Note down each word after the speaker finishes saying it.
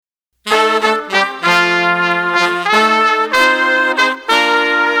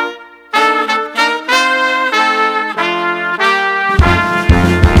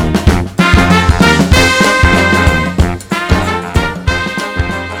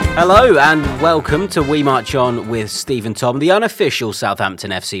Hello and welcome to We March On with Steve and Tom, the unofficial Southampton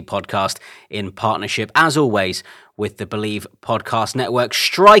FC podcast in partnership, as always, with the Believe Podcast Network,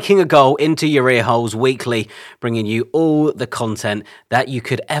 striking a goal into your ear holes weekly, bringing you all the content that you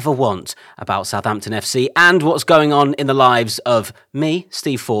could ever want about Southampton FC and what's going on in the lives of me,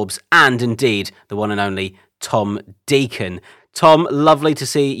 Steve Forbes, and indeed the one and only Tom Deacon. Tom, lovely to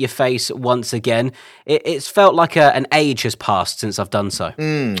see your face once again. It's felt like an age has passed since I've done so.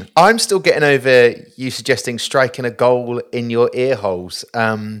 I'm still getting over you suggesting striking a goal in your ear holes.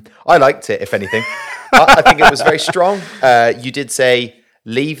 I liked it, if anything. I think it was very strong. You did say,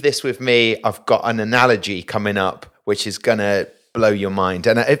 leave this with me. I've got an analogy coming up, which is going to blow your mind.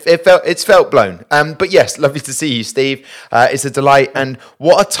 And it's felt blown. But yes, lovely to see you, Steve. It's a delight. And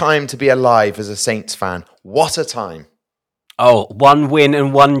what a time to be alive as a Saints fan. What a time. Oh, one win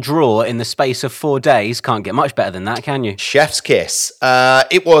and one draw in the space of 4 days. Can't get much better than that, can you? Chef's kiss.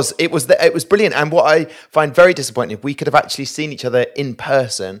 It was brilliant. And what I find very disappointing, if we could have actually seen each other in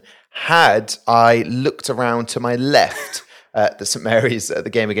person, had I looked around to my left at the St Mary's at the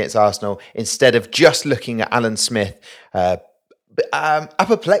game against Arsenal, instead of just looking at Alan Smith,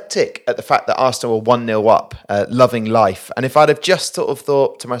 apoplectic at the fact that Arsenal were 1-0 up, loving life. And if I'd have just sort of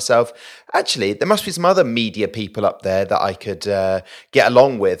thought to myself, actually, there must be some other media people up there that I could get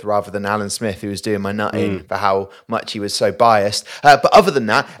along with, rather than Alan Smith, who was doing my nutting for how much he was so biased. But other than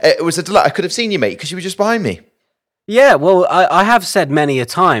that, it was a delight. I could have seen you, mate, because you were just behind me. Yeah, well, I have said many a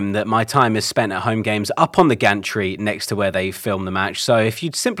time that my time is spent at home games up on the gantry next to where they film the match. So if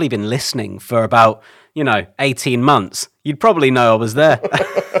you'd simply been listening for about, 18 months, you'd probably know I was there.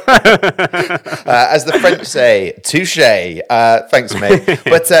 As the French say, touché. Thanks, mate.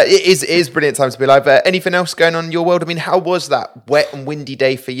 But it is brilliant time to be alive. Anything else going on in your world? I mean, how was that wet and windy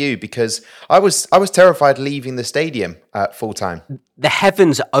day for you? Because I was terrified leaving the stadium at full time. The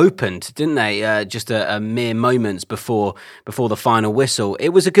heavens opened, didn't they? Just a mere moments before the final whistle. It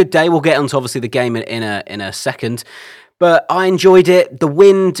was a good day. We'll get onto obviously the game in a second, but I enjoyed it. The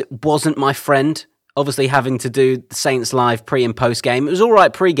wind wasn't my friend. Obviously, having to do the Saints live pre and post game, it was all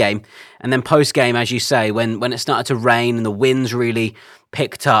right pre-game, and then post-game, as you say, when it started to rain and the winds really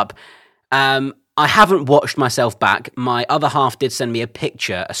picked up. I haven't watched myself back. My other half did send me a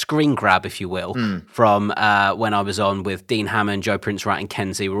picture, a screen grab, if you will, from when I was on with Dean Hammond, Joe Prince-Wright and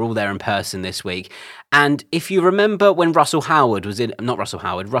Kenzie. We're all there in person this week. And if you remember when Russell Brand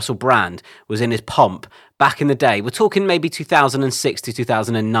was in his pomp back in the day, we're talking maybe 2006 to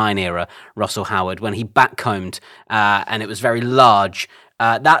 2009 era Russell Howard, when he backcombed and it was very large.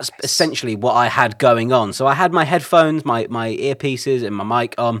 That's essentially what I had going on. So I had my headphones, my earpieces and my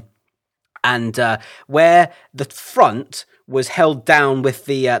mic on. And where the front was held down with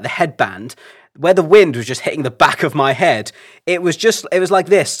the headband, where the wind was just hitting the back of my head, it was like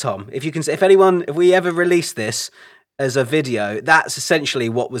this, Tom. If we ever release this as a video, that's essentially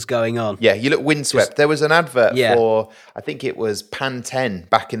what was going on. Yeah, you look windswept. There was an advert for, I think it was Pantene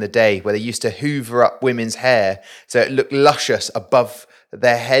back in the day, where they used to hoover up women's hair so it looked luscious above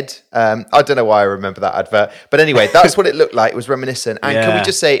their head. I don't know why I remember that advert, but anyway, that's what it looked like. It was reminiscent. And can we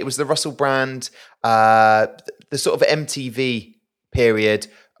just say it was the Russell Brand, the sort of MTV period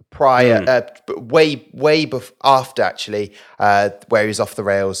prior, after actually, where he was off the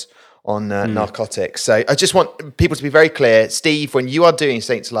rails on narcotics. So I just want people to be very clear. Steve, when you are doing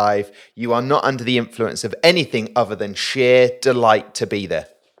Saints Live, you are not under the influence of anything other than sheer delight to be there.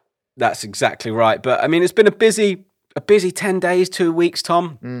 That's exactly right. But I mean, it's been a busy 10 days, 2 weeks,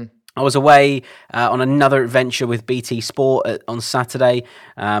 Tom. I was away on another adventure with BT Sport on Saturday.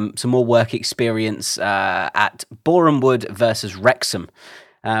 Some more work experience at Bournemouth versus Wrexham,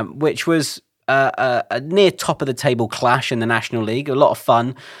 which was a near top of the table clash in the National League. A lot of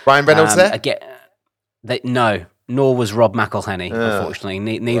fun. Ryan Reynolds there? No, nor was Rob McElhenney, unfortunately.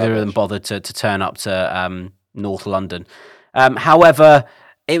 Neither of them bothered to turn up to North London. However,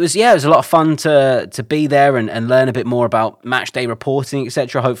 it was a lot of fun to be there and learn a bit more about match day reporting,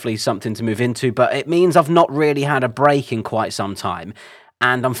 etc. Hopefully something to move into, but it means I've not really had a break in quite some time,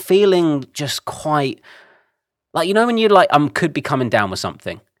 and I'm feeling just quite like, when you're like, could be coming down with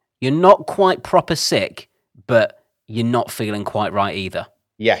something. You're not quite proper sick, but you're not feeling quite right either.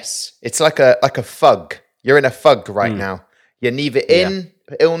 Yes, it's like a fug. You're in a fug right now. You're neither in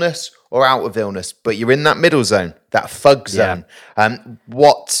illness or out of illness, but you're in that middle zone, that fug zone.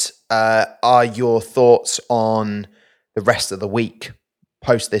 What are your thoughts on the rest of the week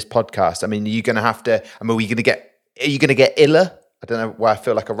post this podcast? I mean, are you going to get iller I don't know why I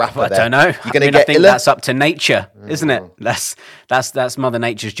feel like a rapper there. I don't know. You're going to get I think iller? that's up to nature, isn't it? That's Mother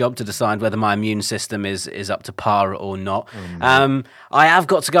Nature's job to decide whether my immune system is up to par or not. I have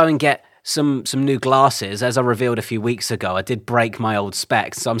got to go and get some new glasses. As I revealed a few weeks ago, I did break my old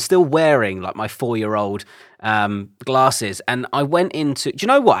specs, so I'm still wearing like my 4-year-old glasses. And I went into. Do you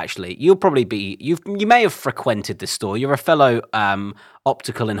know what? Actually, you may have frequented this store. You're a fellow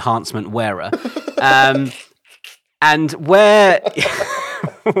optical enhancement wearer. And where...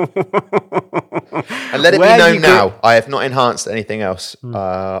 And let it be known now, I have not enhanced anything else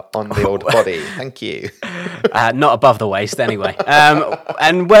on the old body. Thank you. Not above the waist, anyway.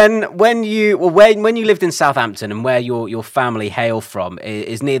 And when you lived in Southampton, and where your family hail from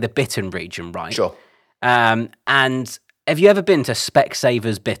is near the Bitton region, right? Sure. And have you ever been to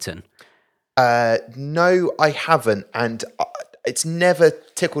Specsavers Bitton? No, I haven't, and it's never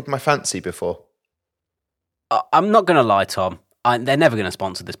tickled my fancy before. I'm not going to lie, Tom. They're never going to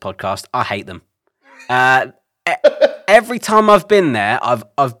sponsor this podcast. I hate them. Every time I've been there,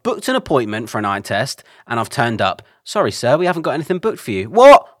 I've booked an appointment for an eye test, and I've turned up. Sorry, sir, we haven't got anything booked for you.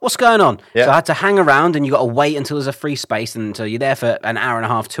 What? What's going on? Yeah. So I had to hang around, and you got to wait until there's a free space, and until you're there for an hour and a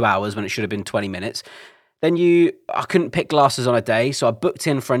half, 2 hours, when it should have been 20 minutes. Then I couldn't pick glasses on a day, so I booked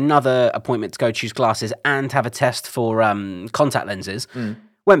in for another appointment to go choose glasses and have a test for contact lenses.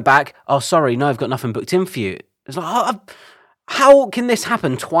 Went back. Oh, sorry, no, I've got nothing booked in for you. It's like, how can this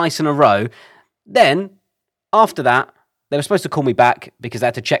happen twice in a row? Then, after that, they were supposed to call me back because they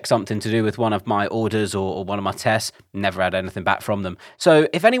had to check something to do with one of my orders or one of my tests. Never had anything back from them. So,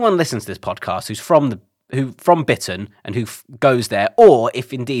 if anyone listens to this podcast who's from Bitton and who goes there, or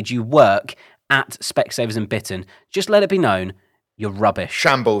if indeed you work at Specsavers in Bitton, just let it be known, you're rubbish.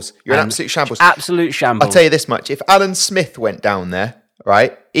 Shambles. You're an absolute shambles. Absolute shambles. I'll tell you this much. If Alan Smith went down there,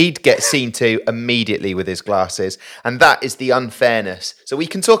 right, he'd get seen to immediately with his glasses. And that is the unfairness. So we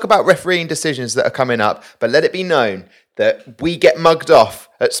can talk about refereeing decisions that are coming up, but let it be known that we get mugged off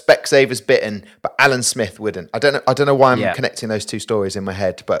at Specsavers Bitton, but Alan Smith wouldn't. I don't know why I'm connecting those two stories in my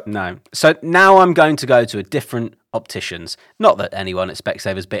head, but no. So now I'm going to go to a different opticians. Not that anyone at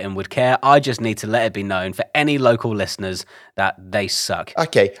Specsavers Bitton would care. I just need to let it be known for any local listeners that they suck.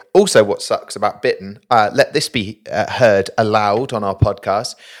 Okay. Also, what sucks about Bitton, let this be heard aloud on our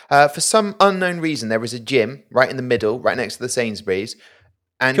podcast. For some unknown reason, there is a gym right in the middle, right next to the Sainsbury's.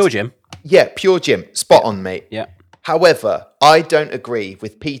 And Pure gym. Yeah, pure gym. Spot on, mate. Yeah. However, I don't agree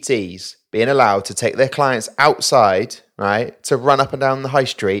with PTs being allowed to take their clients outside, right, to run up and down the high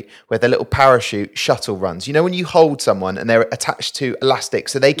street where their little parachute shuttle runs. You know, when you hold someone and they're attached to elastic,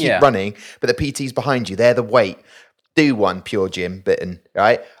 so they keep running, but the PT's behind you, they're the weight. Do one, pure gym, Bitton,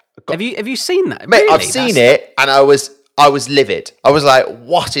 right? Have you seen that? Mate, really? I've seen it, and I was livid. I was like,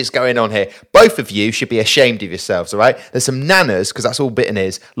 what is going on here? Both of you should be ashamed of yourselves, all right? There's some nanas, because that's all Bitton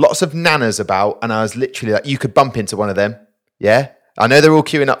is. Lots of nanas about, and I was literally like, you could bump into one of them, yeah? I know they're all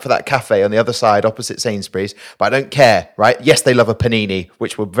queuing up for that cafe on the other side, opposite Sainsbury's, but I don't care, right? Yes, they love a panini,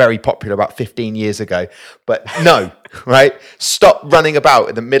 which were very popular about 15 years ago, but no, right? Stop running about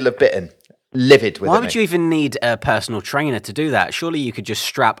in the middle of Bitton. Livid with it. Why would you even need a personal trainer to do that? Surely you could just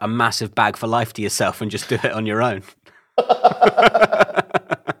strap a massive bag for life to yourself and just do it on your own.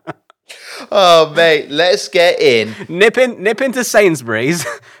 Oh, mate, let's get in. Nip into Sainsbury's,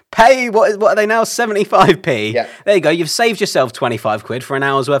 pay, what are they now, 75p? Yeah. There you go, you've saved yourself 25 quid for an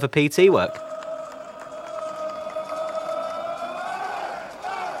hour's worth of PT work.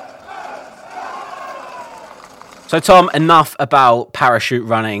 So, Tom, enough about parachute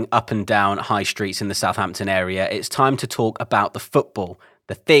running up and down high streets in the Southampton area. It's time to talk about the football,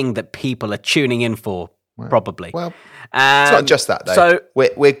 the thing that people are tuning in for, probably. Well, it's not just that, though. So,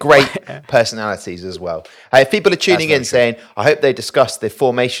 we're great personalities as well. If people are tuning in saying, I hope they discuss the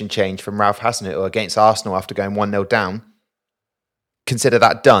formation change from Ralph Hasenhüttl against Arsenal after going 1-0 down, consider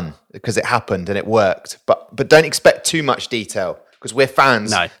that done, because it happened and it worked. But don't expect too much detail, because we're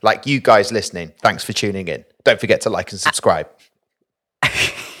fans like you guys listening. Thanks for tuning in. Don't forget to like and subscribe.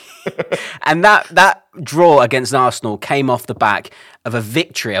 And that draw against Arsenal came off the back of a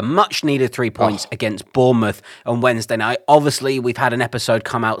victory, a much-needed 3 points against Bournemouth on Wednesday night. Obviously, we've had an episode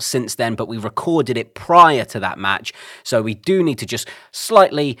come out since then, but we recorded it prior to that match, so we do need to just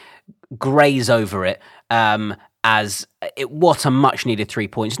slightly graze over it, as what a much-needed 3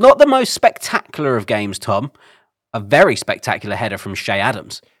 points. Not the most spectacular of games, Tom. A very spectacular header from Shea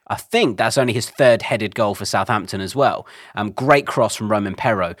Adams. I think that's only his third headed goal for Southampton as well. Great cross from Roman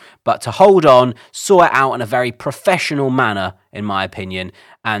Perro. But to hold on, saw it out in a very professional manner, in my opinion.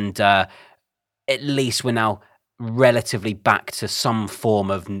 And at least we're now relatively back to some form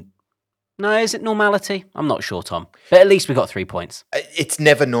of, No, is it normality? I'm not sure, Tom. But at least we got 3 points. It's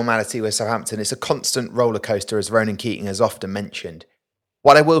never normality with Southampton. It's a constant roller coaster, as Ronan Keating has often mentioned.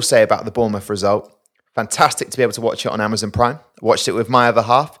 What I will say about the Bournemouth result, fantastic to be able to watch it on Amazon Prime. I watched it with my other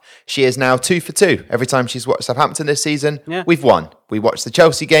half. She is now 2 for 2. Every time she's watched Southampton this season, we've won. We watched the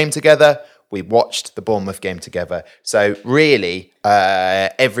Chelsea game together. We watched the Bournemouth game together. So really,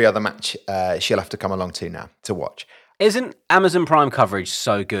 every other match she'll have to come along to now to watch. Isn't Amazon Prime coverage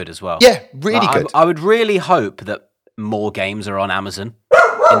so good as well? Yeah, really good. I would really hope that more games are on Amazon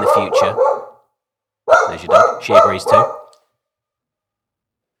in the future. There's your dog. She agrees too.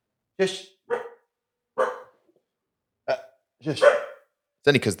 Just. It's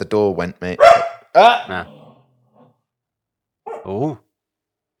only because the door went, mate. Nah. Oh,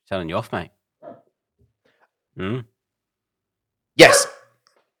 telling you off, mate. Yes.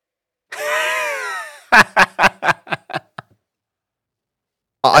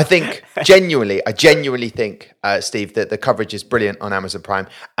 I genuinely think, Steve, that the coverage is brilliant on Amazon Prime.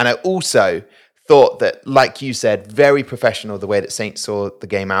 And I also thought that, like you said, very professional the way that Saints saw the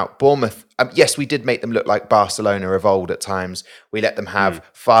game out. Bournemouth, yes, we did make them look like Barcelona of old at times. We let them have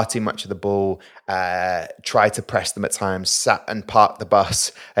far too much of the ball, tried to press them at times, sat and parked the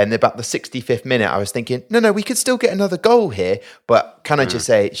bus. And about the 65th minute, I was thinking, no, we could still get another goal here. But can I just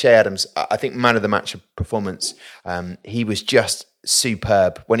say, Shea Adams, I think man of the match performance, he was just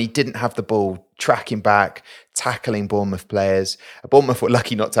superb when he didn't have the ball, tracking back, tackling Bournemouth players. Bournemouth were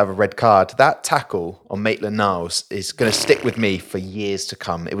lucky not to have a red card. That tackle on Maitland-Niles is going to stick with me for years to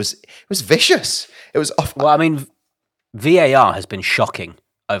come. It was vicious. It was off. Well, I mean, VAR has been shocking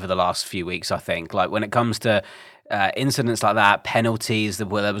over the last few weeks, I think. Like when it comes to incidents like that, penalties, there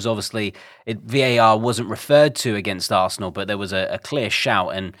was obviously VAR wasn't referred to against Arsenal, but there was a clear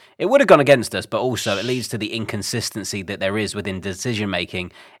shout, and it would have gone against us. But also, it leads to the inconsistency that there is within decision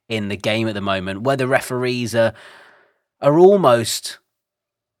making in the game at the moment, where the referees are almost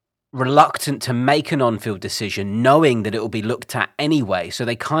reluctant to make an on-field decision, knowing that it will be looked at anyway. So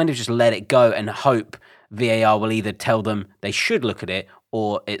they kind of just let it go and hope VAR will either tell them they should look at it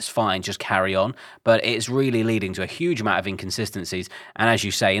or it's fine, just carry on. But it's really leading to a huge amount of inconsistencies. And as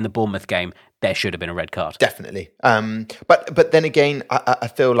you say, in the Bournemouth game, there should have been a red card. Definitely. But then again, I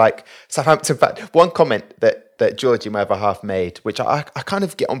feel like Southampton, one comment that Georgie, my other half, made, which I kind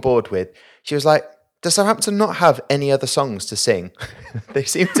of get on board with, she was like, does Southampton not have any other songs to sing? They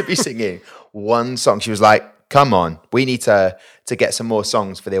seem to be singing one song. She was like, come on, we need to get some more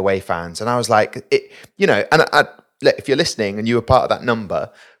songs for the away fans. And I was like, if you're listening and you were part of that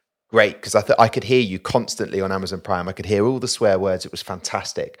number, great, because I could hear you constantly on Amazon Prime. I could hear all the swear words. It was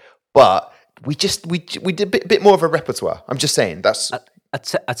fantastic. But we did a bit more of a repertoire. I'm just saying that's.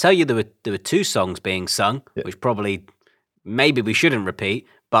 I tell you, there were two songs being sung, which probably maybe we shouldn't repeat,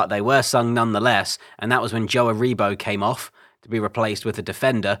 but they were sung nonetheless. And that was when Joe Aribo came off to be replaced with a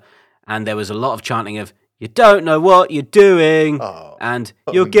defender, and there was a lot of chanting of "You don't know what you're doing," and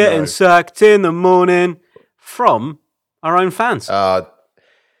 "You're getting sacked in the morning" from our own fans.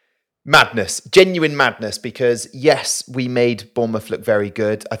 Madness, genuine madness, because yes, we made Bournemouth look very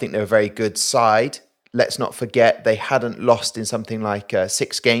good. I think they're a very good side. Let's not forget they hadn't lost in something like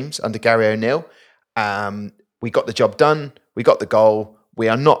 6 games under Gary O'Neill. We got the job done. We got the goal. We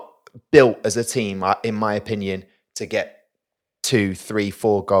are not built as a team, in my opinion, to get 2, 3,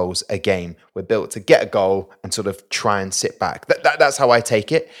 4 goals a game. We're built to get a goal and sort of try and sit back. That's how I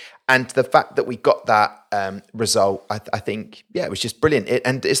take it. And the fact that we got that result, I think, it was just brilliant.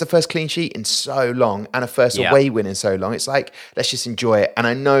 And it's the first clean sheet in so long and a first away win in so long. It's like, let's just enjoy it. And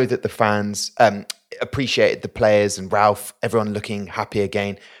I know that the fans appreciated the players and Ralph, everyone looking happy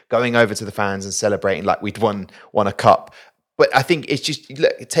again, going over to the fans and celebrating like we'd won a cup. But I think it's just,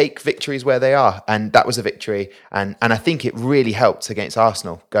 look, take victories where they are. And that was a victory. And I think it really helped against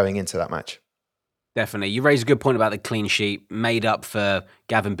Arsenal going into that match. Definitely. You raise a good point about the clean sheet made up for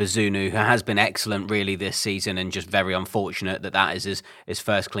Gavin Bazunu, who has been excellent really this season, and just very unfortunate that is his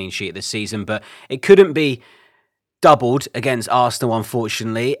first clean sheet this season. But it couldn't be doubled against Arsenal,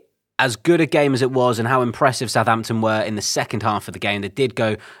 unfortunately. As good a game as it was and how impressive Southampton were in the second half of the game, they did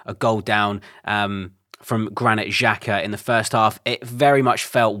go a goal down from Granit Xhaka in the first half. It very much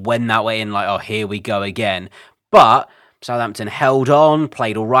felt when that way in like, oh, here we go again. But Southampton held on,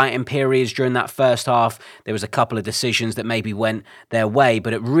 played all right in periods during that first half. There was a couple of decisions that maybe went their way,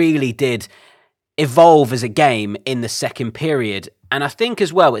 but it really did evolve as a game in the second period. And I think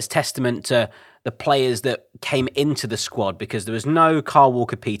as well, it's testament to the players that came into the squad, because there was no Kyle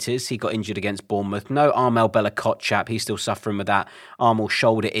Walker-Peters. He got injured against Bournemouth. No Armel Bella-Kotchap. He's still suffering with that arm or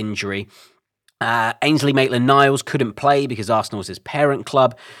shoulder injury. Ainsley Maitland-Niles couldn't play because Arsenal was his parent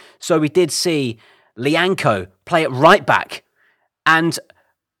club. So we did see Lianco play at right back. And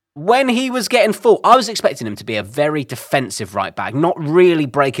when he was getting full, I was expecting him to be a very defensive right back, not really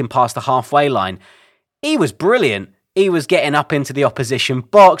breaking past the halfway line. He was brilliant. He was getting up into the opposition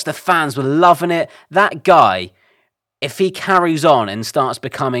box. The fans were loving it. That guy, if he carries on and starts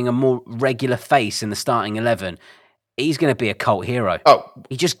becoming a more regular face in the starting 11, he's going to be a cult hero. Oh,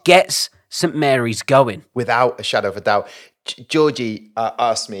 he just gets St Mary's going. Without a shadow of a doubt. Georgie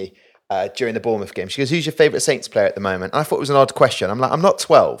asked me during the Bournemouth game, she goes, who's your favourite Saints player at the moment? And I thought it was an odd question. I'm like, I'm not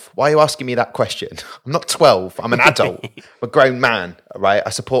 12. Why are you asking me that question? I'm not 12. I'm an adult. I'm a grown man, right? I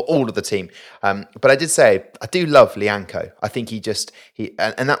support all of the team. But I did say, I do love Lianco. I think he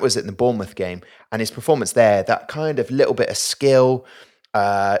and that was in the Bournemouth game. And his performance there, that kind of little bit of skill,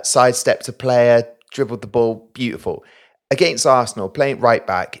 sidestepped a player, dribbled the ball, beautiful. Against Arsenal, playing right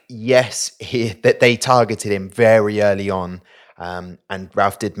back, yes, that they targeted him very early on. And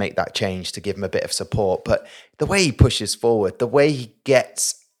Ralph did make that change to give him a bit of support. But the way he pushes forward, the way he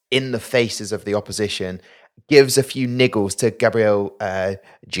gets in the faces of the opposition, gives a few niggles to Gabriel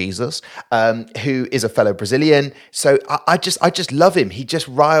Jesus, who is a fellow Brazilian. So I just love him. He just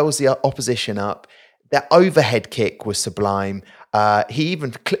riles the opposition up. That overhead kick was sublime. He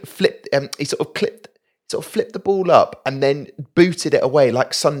even flipped the ball up and then booted it away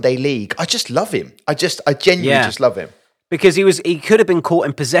like Sunday League. I just love him. I genuinely just love him. Because he could have been caught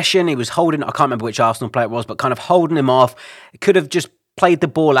in possession. He was holding, I can't remember which Arsenal player it was, but kind of holding him off. Could have just played the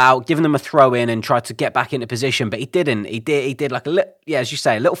ball out, given them a throw in and tried to get back into position, but he didn't. He did like as you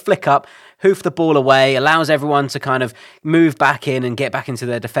say, a little flick up, hoof the ball away, allows everyone to kind of move back in and get back into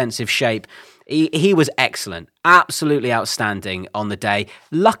their defensive shape. He was excellent. Absolutely outstanding on the day.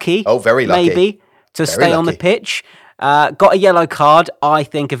 Lucky. Oh, very lucky. Maybe. To stay on the pitch. Got a yellow card. I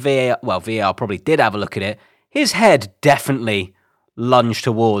think VAR probably did have a look at it. His head definitely lunged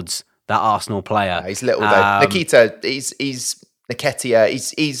towards that Arsenal player. He's little though. Nikita, he's Nketiah.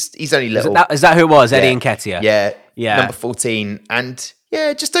 He's only little. Is that who it was? Eddie Nketiah. Yeah. Number 14. And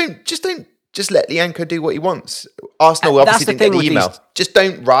just let Lianco do what he wants. Arsenal obviously didn't get the email. Just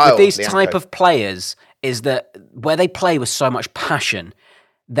don't rile with these Lianco. Type of players is that where they play with so much passion,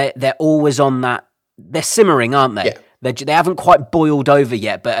 they're always on that. They're simmering, aren't they? Yeah. They haven't quite boiled over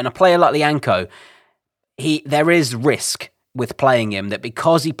yet. But in a player like Lianco, there is risk with playing him that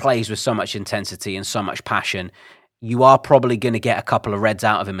because he plays with so much intensity and so much passion, you are probably going to get a couple of reds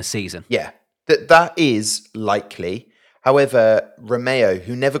out of him a season. Yeah, that is likely. However, Romeo,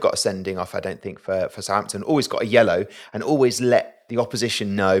 who never got a sending off, I don't think, for Southampton, always got a yellow and always let the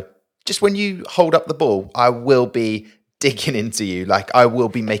opposition know, just when you hold up the ball, I will be digging into you. Like, I will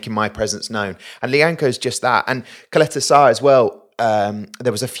be making my presence known. And Lianco's just that. And Kaleta Sarr as well,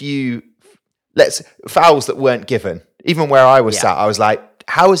 there was a few fouls that weren't given. Even where I was sat, I was like,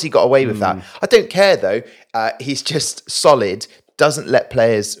 how has he got away with that? I don't care though. He's just solid, doesn't let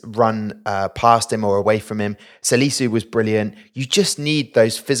players run past him or away from him. Salisu was brilliant. You just need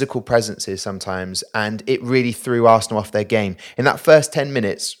those physical presences sometimes, and it really threw Arsenal off their game. In that first 10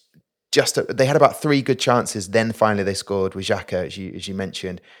 minutes, they had about 3 good chances, then finally they scored with Xhaka, as you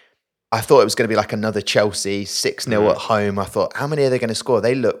mentioned. I thought it was going to be like another Chelsea, 6-0 at home. I thought, how many are they going to score?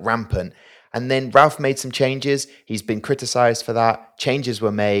 They look rampant. And then Ralph made some changes. He's been criticised for that. Changes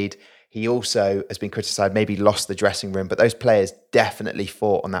were made. He also has been criticised, maybe lost the dressing room, but those players definitely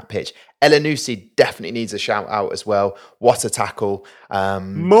fought on that pitch. Elanusi definitely needs a shout out as well. What a tackle.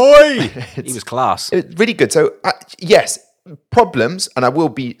 He was class. Really good. So, yes, problems, and I will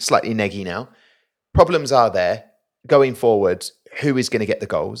be slightly neggy now. Problems are there going forward. Who is going to get the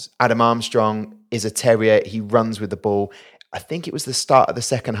goals? Adam Armstrong is a terrier. He runs with the ball. I think it was the start of the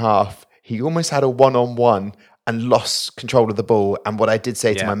second half. He almost had a one-on-one and lost control of the ball. And what I did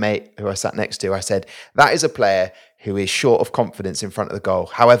say to my mate who I sat next to, I said, that is a player who is short of confidence in front of the goal.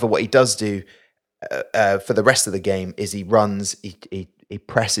 However, what he does do for the rest of the game is he runs, he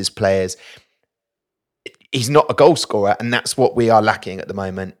presses players. He's not a goal scorer, and that's what we are lacking at the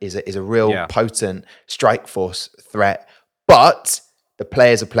moment, is a real potent strike force threat. But the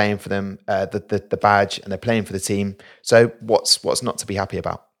players are playing for them, the badge, and they're playing for the team. So what's not to be happy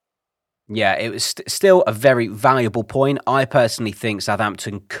about? Yeah, it was still a very valuable point. I personally think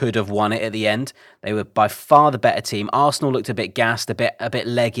Southampton could have won it at the end. They were by far the better team. Arsenal looked a bit gassed, a bit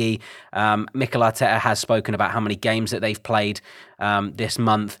leggy. Mikel Arteta has spoken about how many games that they've played this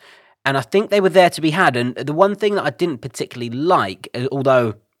month. And I think they were there to be had. And the one thing that I didn't particularly like,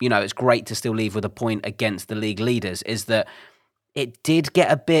 although, it's great to still leave with a point against the league leaders, is that it did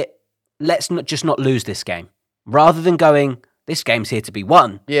get a bit, let's not lose this game. Rather than going, this game's here to be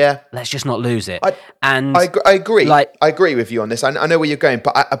won. Yeah. Let's just not lose it. I agree. I agree with you on this. I know where you're going,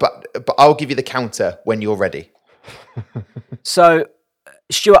 but I'll give you the counter when you're ready. So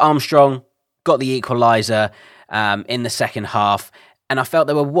Stuart Armstrong got the equaliser in the second half, and I felt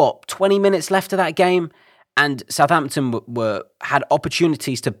there were 20 minutes left of that game, and Southampton had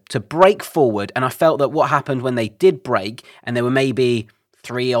opportunities to break forward, and I felt that what happened when they did break, and they were maybe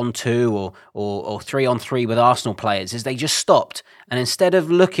 3-on-2 or 3-on-3 with Arsenal players, is they just stopped, and instead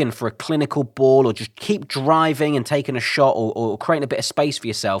of looking for a clinical ball or just keep driving and taking a shot or creating a bit of space for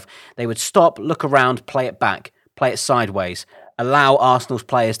yourself, they would stop, look around, play it back, play it sideways, allow Arsenal's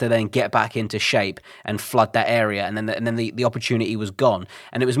players to then get back into shape and flood that area, and then the opportunity was gone.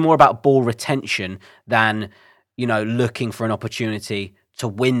 And it was more about ball retention than, looking for an opportunity to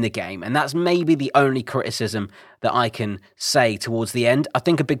win the game. And that's maybe the only criticism that I can say towards the end. I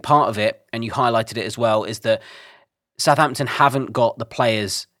think a big part of it, and you highlighted it as well, is that Southampton haven't got the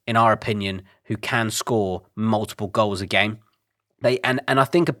players, in our opinion, who can score multiple goals a game. And I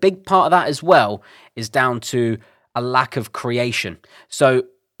think a big part of that as well is down to a lack of creation. So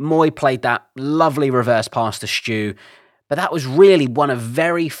Moy played that lovely reverse pass to Stu, but that was really one of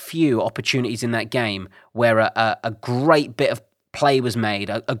very few opportunities in that game where a great bit of play was made,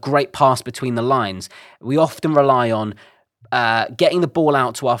 a great pass between the lines. We often rely on getting the ball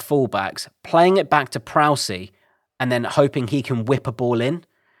out to our fullbacks, playing it back to Prowsey, and then hoping he can whip a ball in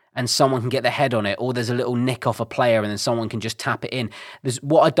and someone can get their head on it, or there's a little nick off a player and then someone can just tap it in.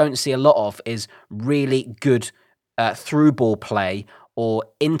 What I don't see a lot of is really good through ball play or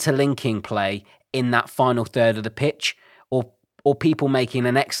interlinking play in that final third of the pitch, or people making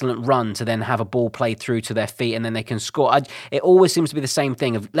an excellent run to then have a ball played through to their feet and then they can score. It always seems to be the same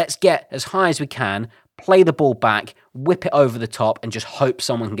thing of let's get as high as we can, play the ball back, whip it over the top and just hope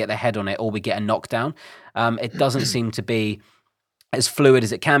someone can get their head on it or we get a knockdown. It doesn't seem to be as fluid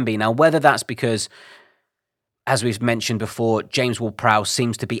as it can be. Now, whether that's because, as we've mentioned before, James Ward-Prowse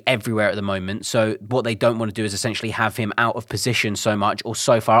seems to be everywhere at the moment. So what they don't want to do is essentially have him out of position so much or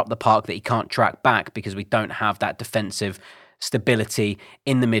so far up the park that he can't track back because we don't have that defensive stability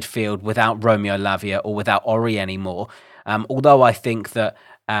in the midfield without Romeo Lavia or without Ori anymore. Although I think that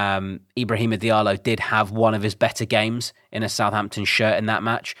Ibrahima Diallo did have one of his better games in a Southampton shirt in that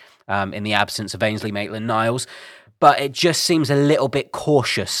match, in the absence of Ainsley Maitland-Niles. But it just seems a little bit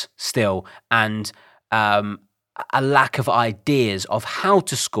cautious still, and a lack of ideas of how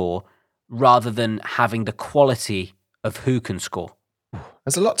to score rather than having the quality of who can score.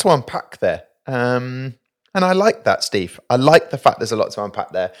 There's a lot to unpack there. And I like that, Steve. I like the fact there's a lot to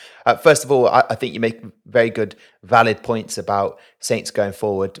unpack there. First of all, I think you make very good, valid points about Saints going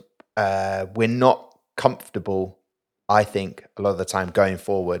forward. We're not comfortable, I think, a lot of the time going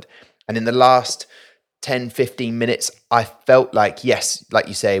forward. And in the last 10, 15 minutes, I felt like, yes, like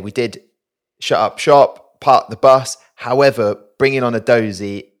you say, we did shut up shop, park the bus. However, bringing on a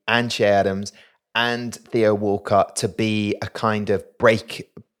Dozy and Che Adams and Theo Walcott to be a kind of a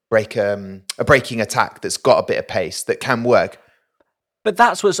breaking attack that's got a bit of pace that can work. But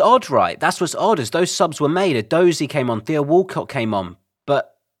that's what's odd, right? That's what's odd is those subs were made. A Dozy came on, Theo Walcott came on,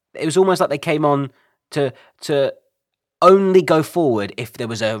 but it was almost like they came on to only go forward if there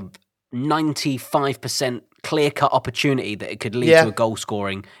was a 95% clear-cut opportunity that it could lead to a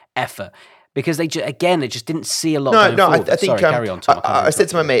goal-scoring effort. Because it just didn't see a lot going forward. I think, carry on, Tom. I said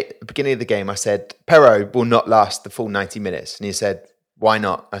to my mate at the beginning of the game, I said, Perraud will not last the full 90 minutes. And he said, why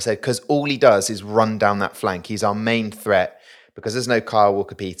not? I said, because all he does is run down that flank. He's our main threat because there's no Kyle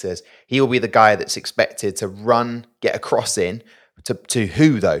Walker-Peters. He will be the guy that's expected to run, get a cross in. To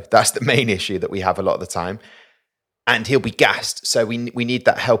who, though? That's the main issue that we have a lot of the time. And he'll be gassed. So we need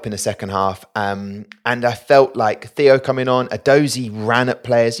that help in the second half. And I felt like Theo coming on, Adozy ran at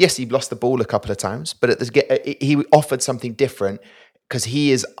players. Yes, he lost the ball a couple of times, but he offered something different because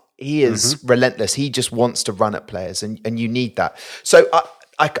he is relentless. He just wants to run at players, and you need that. So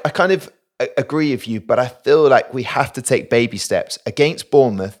I kind of agree with you, but I feel like we have to take baby steps. Against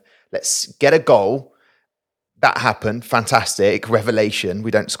Bournemouth, let's get a goal. That happened. Fantastic. Revelation.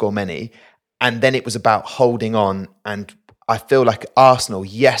 We don't score many. And then it was about holding on. And I feel like Arsenal,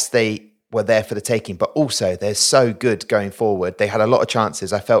 yes, they were there for the taking, but also they're so good going forward. They had a lot of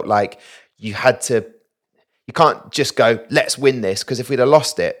chances. I felt like you can't just go, let's win this, because if we'd have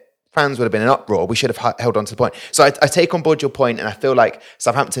lost it, fans would have been in uproar. We should have held on to the point. So I take on board your point, and I feel like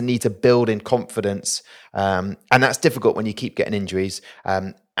Southampton need to build in confidence. And that's difficult when you keep getting injuries.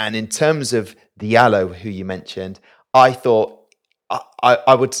 And in terms of Diallo, who you mentioned, I thought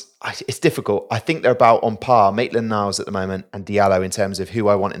It's difficult. I think they're about on par, Maitland-Niles at the moment and Diallo in terms of who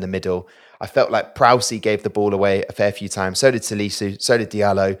I want in the middle. I felt like Prowsey gave the ball away a fair few times. So did Salisu. So did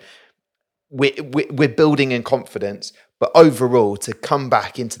Diallo. We're building in confidence, but overall, to come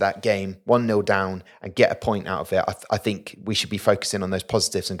back into that game 1-0 down and get a point out of it, I think we should be focusing on those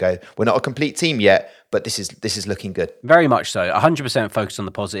positives and go, we're not a complete team yet, but this is looking good. Very much so. 100% focused on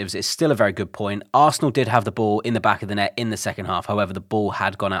the positives. It's still a very good point. Arsenal did have the ball in the back of the net in the second half. However, the ball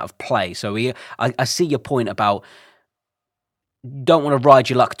had gone out of play. So I see your point about don't want to ride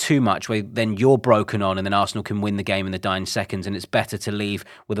your luck too much where then you're broken on and then Arsenal can win the game in the dying seconds, and it's better to leave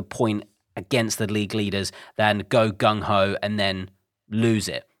with a point against the league leaders than go gung-ho and then lose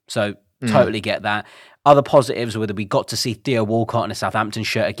it. So totally get that. Other positives were that we got to see Theo Walcott in a Southampton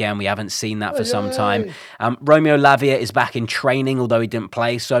shirt again. We haven't seen that for some time. Romeo Lavia is back in training, although he didn't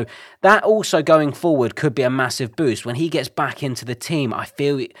play. So that also going forward could be a massive boost. When he gets back into the team, I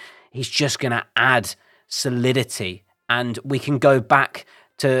feel he's just going to add solidity, and we can go back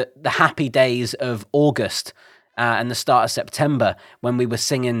to the happy days of August and the start of September when we were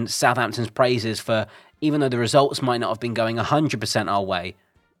singing Southampton's praises for, even though the results might not have been going 100% our way,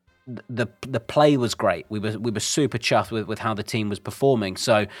 the play was great. We were super chuffed with how the team was performing.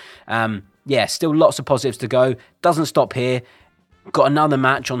 So, still lots of positives to go. Doesn't stop here. Got another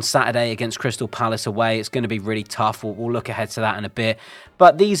match on Saturday against Crystal Palace away. It's going to be really tough. We'll look ahead to that in a bit.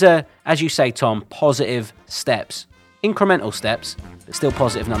 But these are, as you say, Tom, positive steps. Incremental steps, but still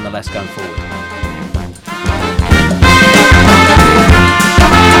positive nonetheless going forward.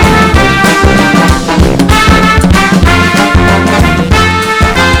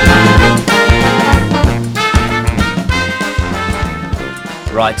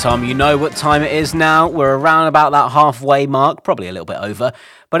 Right, Tom, you know what time it is now. We're around about that halfway mark, probably a little bit over.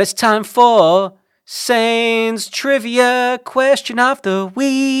 But it's time for Saints Trivia Question of the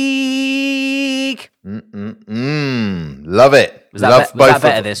Week. Love it. Was that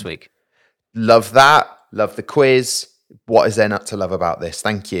better this week? Love that. Love the quiz. What is there not to love about this?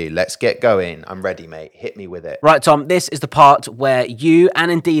 Thank you. Let's get going. I'm ready, mate. Hit me with it. Right, Tom, this is the part where you and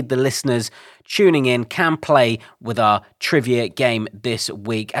indeed the listeners tuning in can play with our trivia game this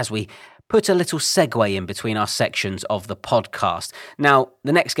week as we put a little segue in between our sections of the podcast. Now,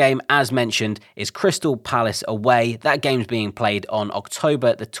 the next game, as mentioned, is Crystal Palace away. That game's being played on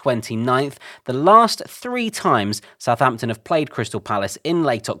October the 29th. The last 3 times Southampton have played Crystal Palace in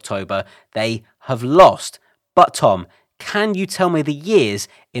late October, they have lost. But, Tom, can you tell me the years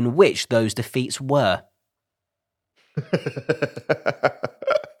in which those defeats were?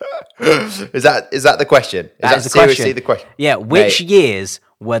 Is that the question? Is that seriously the question? Yeah, which years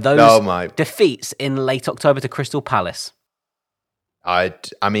were those defeats in late October to Crystal Palace? I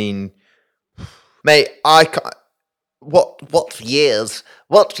mean, mate, I can't. What years?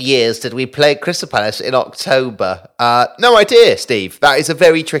 What years did we play Crystal Palace in October? No idea, Steve. That is a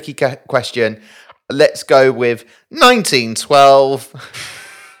very tricky question. Let's go with 1912,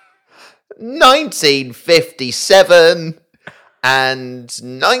 1957, and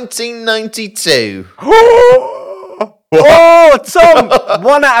 1992. Oh, Tom!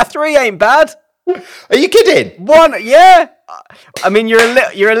 1 out of 3 ain't bad. Are you kidding? 1, yeah. I mean, you're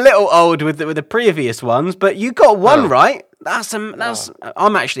a little old with the previous ones, but you got 1 right.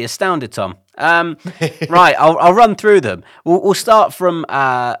 I'm actually astounded, Tom. Right, I'll run through them. We'll start from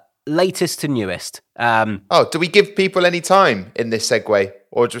latest to newest. Do we give people any time in this segue,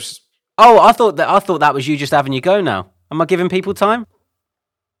 or just? Oh, I thought that was you just having your go. Now, am I giving people time?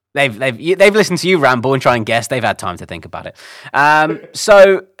 They've listened to you ramble and try and guess. They've had time to think about it.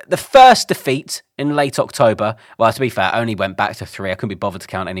 So the first defeat in late October, well, to be fair, I only went back to 3. I couldn't be bothered to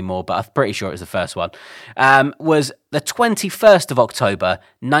count anymore, but I'm pretty sure it was the first one, was the 21st of October,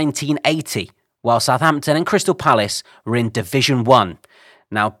 1980, while Southampton and Crystal Palace were in Division 1.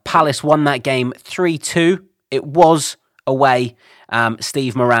 Now, Palace won that game 3-2. It was away.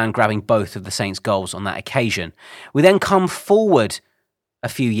 Steve Moran grabbing both of the Saints' goals on that occasion. We then come forward a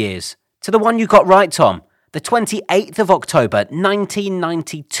few years to the one you got right, Tom. The 28th of October,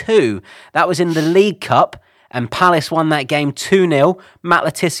 1992. That was in the League Cup, and Palace won that game 2-0. Matt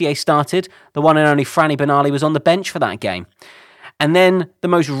Le Tissier started. The one and only Franny Benali was on the bench for that game. And then the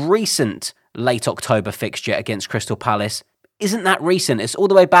most recent late October fixture against Crystal Palace isn't that recent. It's all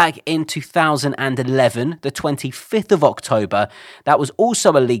the way back in 2011, the 25th of October. That was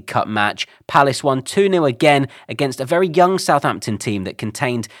also a League Cup match. Palace won 2-0 again against a very young Southampton team that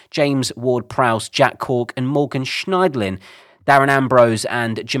contained James Ward-Prowse, Jack Cork and Morgan Schneidlin. Darren Ambrose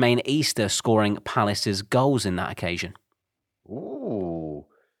and Jermaine Easter scoring Palace's goals in that occasion. Ooh,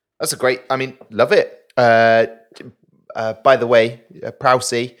 that's a great, love it. by the way,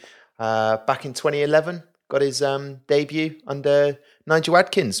 Prowsey, back in 2011, got his debut under Nigel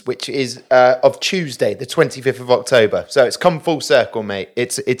Adkins, which is of Tuesday, the 25th of October. So it's come full circle, mate.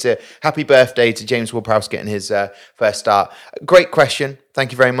 It's a happy birthday to James Ward-Prowse getting his first start. Great question.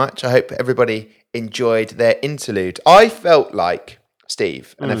 Thank you very much. I hope everybody enjoyed their interlude. I felt like,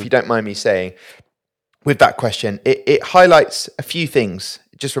 Steve, and if you don't mind me saying, with that question, it highlights a few things.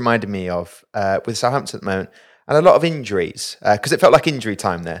 It just reminded me of with Southampton at the moment, and a lot of injuries, because it felt like injury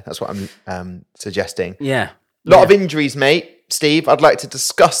time there. That's what I'm suggesting. Yeah. A lot of injuries, mate. Steve, I'd like to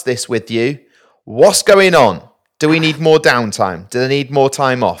discuss this with you. What's going on? Do we need more downtime? Do they need more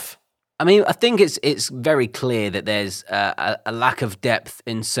time off? I mean, I think it's very clear that there's a lack of depth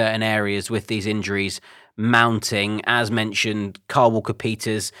in certain areas with these injuries mounting. As mentioned, Carl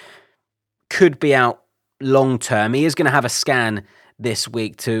Walker-Peters could be out long term. He is going to have a scan this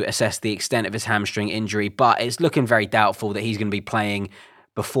week to assess the extent of his hamstring injury, but it's looking very doubtful that he's going to be playing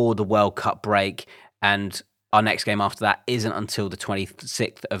before the World Cup break, and our next game after that isn't until the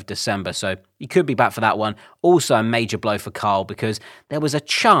 26th of December, so he could be back for that one. Also a major blow for Carl, because there was a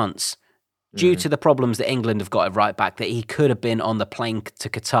chance, due to the problems that England have got at right back, that he could have been on the plane to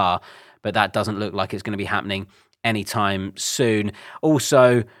Qatar, but that doesn't look like it's going to be happening anytime soon.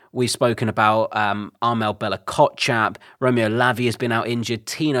 Also, we've spoken about Armel Bella-Kotchap. Romeo Lavia has been out injured.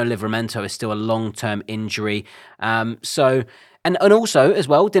 Tino Livramento is still a long-term injury. And also, as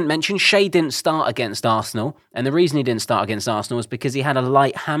well, didn't mention, Shea didn't start against Arsenal. And the reason he didn't start against Arsenal is because he had a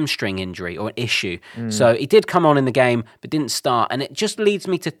light hamstring injury or an issue. So he did come on in the game, but didn't start. And it just leads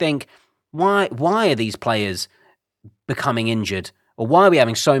me to think, why are these players becoming injured? Or why are we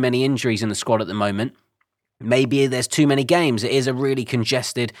having so many injuries in the squad at the moment? Maybe there's too many games. It is a really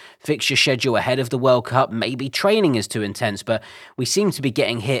congested fixture schedule ahead of the World Cup. Maybe training is too intense, but we seem to be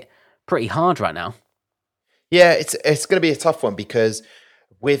getting hit pretty hard right now. Yeah, it's going to be a tough one, because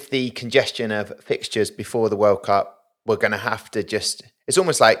with the congestion of fixtures before the World Cup, we're going to have to it's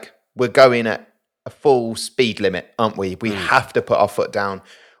almost like we're going at a full speed limit, aren't we? We have to put our foot down.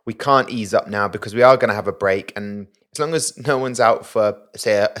 We can't ease up now, because we are going to have a break. And as long as no one's out for,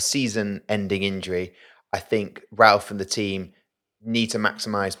 say, a season-ending injury, I think Ralph and the team need to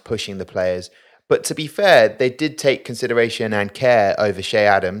maximise pushing the players. But to be fair, they did take consideration and care over Shea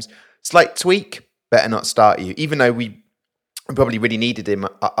Adams. Slight tweak, better not start you. Even though we probably really needed him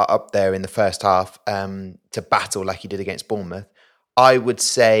up there in the first half to battle like he did against Bournemouth, I would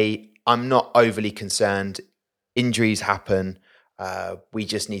say I'm not overly concerned. Injuries happen. We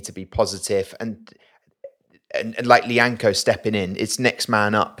just need to be positive. And like Lianco stepping in, it's next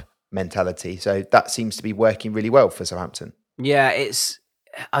man up mentality. So that seems to be working really well for Southampton. Yeah,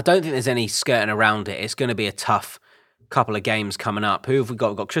 I don't think there's any skirting around it. It's going to be a tough couple of games coming up. Who have we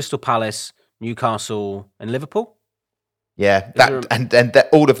got? We've got Crystal Palace, Newcastle and Liverpool. Yeah, and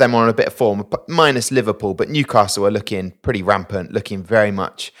all of them are on a bit of form, minus Liverpool, but Newcastle are looking pretty rampant, looking very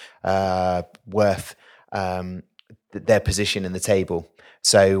much worth their position in the table.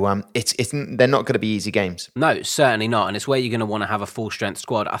 So they're not going to be easy games. No, certainly not. And it's where you're going to want to have a full strength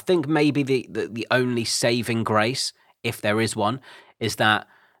squad. I think maybe the only saving grace, if there is one, is that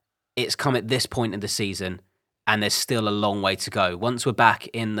it's come at this point in the season and there's still a long way to go. Once we're back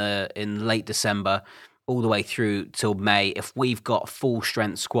in late December, all the way through till May, if we've got a full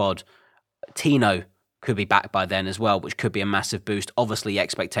strength squad, Tino could be back by then as well, which could be a massive boost. Obviously,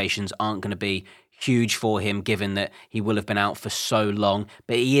 expectations aren't going to be huge for him, given that he will have been out for so long.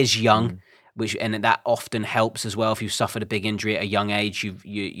 But he is young, and that often helps as well. If you've suffered a big injury at a young age,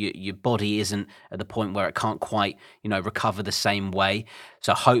 your body isn't at the point where it can't quite, recover the same way.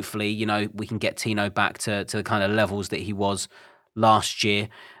 So hopefully, we can get Tino back to the kind of levels that he was last year.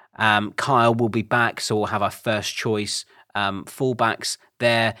 Kyle will be back, so we'll have our first choice fullbacks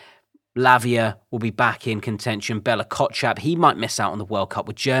there. Lavia will be back in contention. Bella-Kotchap, he might miss out on the World Cup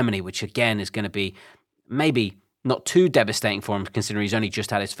with Germany, which again is going to be maybe not too devastating for him, considering he's only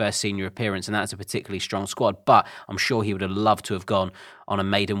just had his first senior appearance, and that's a particularly strong squad. But I'm sure he would have loved to have gone on a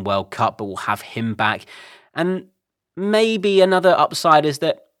maiden World Cup, but we'll have him back. And maybe another upside is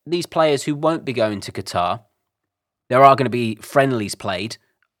that these players who won't be going to Qatar, there are going to be friendlies played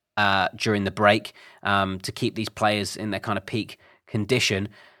during the break to keep these players in their kind of peak condition.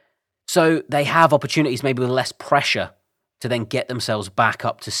 So they have opportunities maybe with less pressure to then get themselves back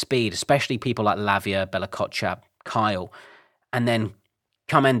up to speed, especially people like Lavia, Bella-Kotchap, Kyle. And then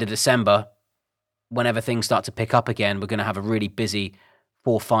come end of December, whenever things start to pick up again, we're going to have a really busy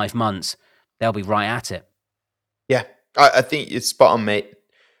 4 or 5 months. They'll be right at it. Yeah, I think it's spot on, mate.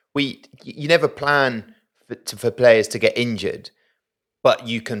 You never plan for players to get injured, but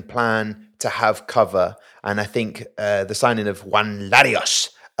you can plan to have cover. And I think the signing of Juan Larios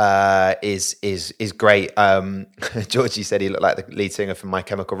is great. Georgie said he looked like the lead singer from My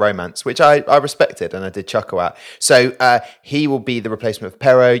Chemical Romance, which I respected and I did chuckle at. So he will be the replacement of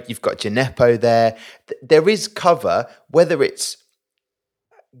Pero. You've got Gineppo there. There is cover, whether it's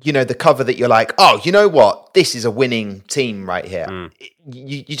the cover that you're like, oh, you know what? This is a winning team right here.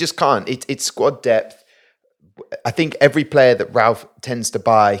 You just can't. It's squad depth. I think every player that Ralph tends to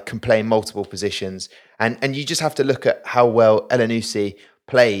buy can play in multiple positions. And you just have to look at how well Elanusi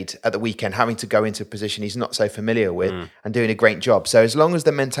played at the weekend, having to go into a position he's not so familiar with and doing a great job. So as long as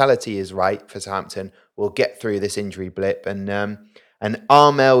the mentality is right for Southampton, we'll get through this injury blip. And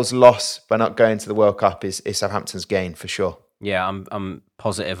Armel's loss by not going to the World Cup is Southampton's gain for sure. Yeah, I'm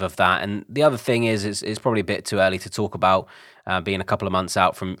positive of that. And the other thing is it's probably a bit too early to talk about being a couple of months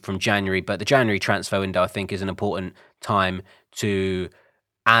out from January. But the January transfer window, I think, is an important time to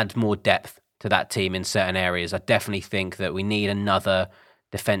add more depth to that team in certain areas. I definitely think that we need another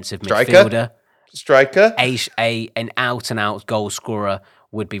defensive midfielder. Striker. An out-and-out goal scorer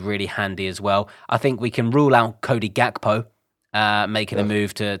would be really handy as well. I think we can rule out Cody Gakpo making a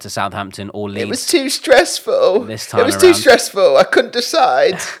move to Southampton or Leeds. It was too stressful. This time too stressful. I couldn't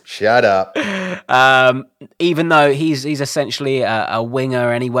decide. Shut up. Even though he's essentially a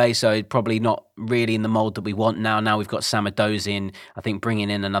winger anyway, so probably not really in the mould that we want now. Now we've got Samadozi, and I think bringing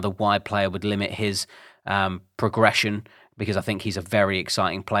in another wide player would limit his progression because I think he's a very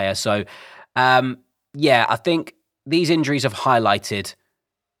exciting player. So, I think these injuries have highlighted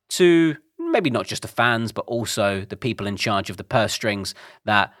to maybe not just the fans, but also the people in charge of the purse strings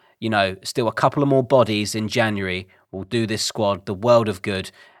that, still a couple of more bodies in January will do this squad the world of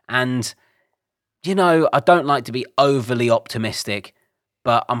good. And, I don't like to be overly optimistic,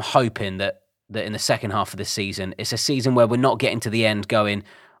 but I'm hoping that in the second half of the season, it's a season where we're not getting to the end going,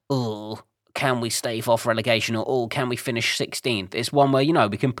 oh, can we stave off relegation or oh, can we finish 16th? It's one where,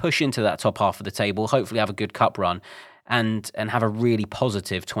 we can push into that top half of the table, hopefully have a good cup run and have a really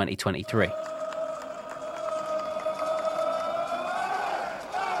positive 2023.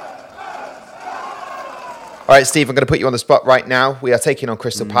 All right, Steve, I'm going to put you on the spot right now. We are taking on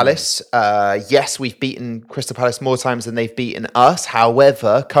Crystal Palace. Yes, we've beaten Crystal Palace more times than they've beaten us.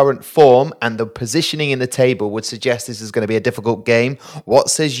 However, current form and the positioning in the table would suggest this is going to be a difficult game. What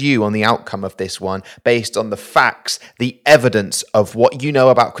says you on the outcome of this one, based on the facts, the evidence of what you know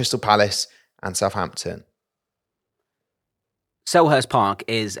about Crystal Palace and Southampton? Selhurst Park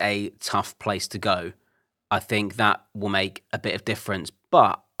is a tough place to go. I think that will make a bit of difference.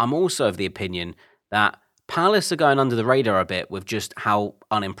 But I'm also of the opinion that Palace are going under the radar a bit with just how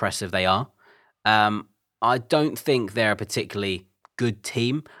unimpressive they are. I don't think they're a particularly good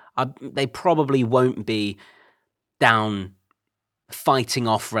team. They probably won't be down fighting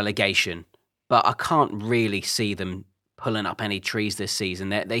off relegation, but I can't really see them pulling up any trees this season.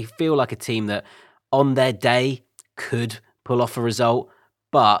 They feel like a team that on their day could pull off a result,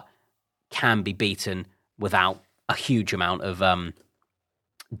 but can be beaten without a huge amount of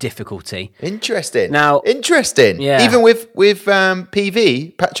difficulty. Interesting. Yeah. Even with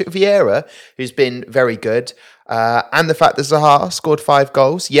PV, Patrick Vieira, who's been very good, and the fact that Zaha scored 5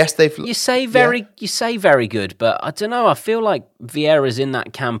 goals. Yes, You say very good, but I don't know. I feel like Vieira's in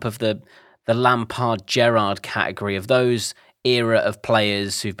that camp of the Lampard Gerrard category of those era of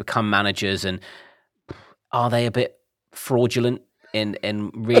players who've become managers, and are they a bit fraudulent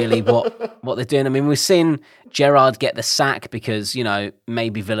in really what they're doing? I mean, we've seen Gerrard get the sack because,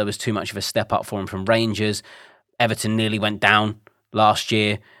 maybe Villa was too much of a step up for him from Rangers. Everton nearly went down last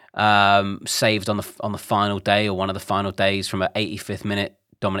year, saved on the final day or one of the final days from an 85th minute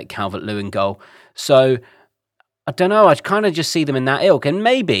Dominic Calvert-Lewin goal. So, I don't know, I kind of just see them in that ilk, and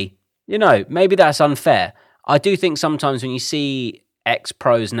maybe that's unfair. I do think sometimes when you see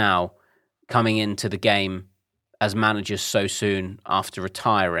ex-pros now coming into the game as managers so soon after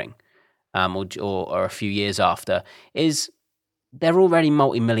retiring, or a few years after, is they're already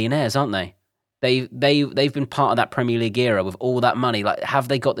multi-millionaires, aren't they? They've been part of that Premier League era with all that money. Like, have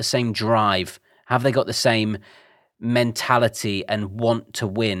they got the same drive? Have they got the same mentality and want to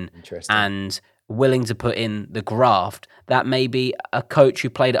win and willing to put in the graft that maybe a coach who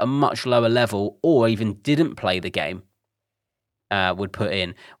played at a much lower level or even didn't play the game would put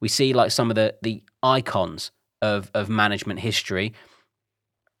in? We see like some of the icons of management history.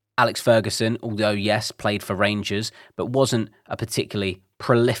 Alex Ferguson, although yes, played for Rangers, but wasn't a particularly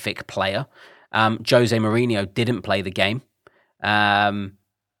prolific player. Jose Mourinho didn't play the game. I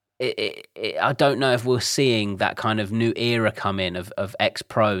don't know if we're seeing that kind of new era come in of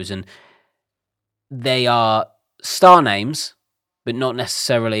ex-pros, and they are star names, but not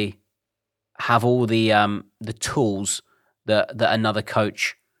necessarily have all the tools that another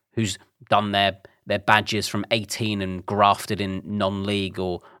coach who's done their badges from 18 and grafted in non-league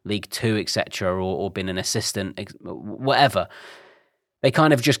or League 2, etc., or been an assistant, whatever. They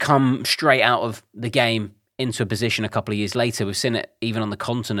kind of just come straight out of the game into a position a couple of years later. We've seen it even on the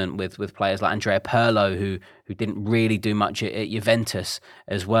continent with players like Andrea Pirlo, who didn't really do much at Juventus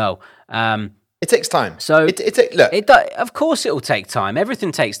as well. It takes time. So look, of course it will take time.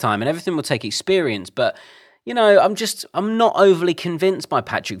 Everything takes time, and everything will take experience. But I'm not overly convinced by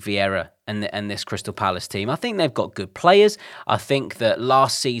Patrick Vieira and this Crystal Palace team. I think they've got good players. I think that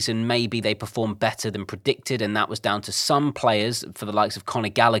last season maybe they performed better than predicted, and that was down to some players, for the likes of Conor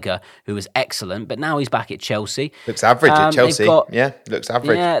Gallagher, who was excellent. But now he's back at Chelsea. Looks average at Chelsea. Looks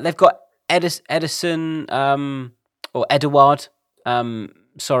average. Yeah, they've got Edison or Edouard,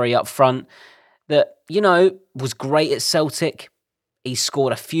 up front. That, was great at Celtic. He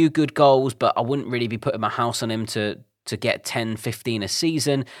scored a few good goals, but I wouldn't really be putting my house on him to get 10, 15 a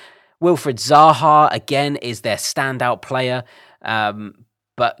season. Wilfred Zaha, again, is their standout player,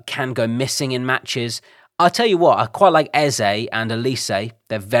 but can go missing in matches. I'll tell you what, I quite like Eze and Elise.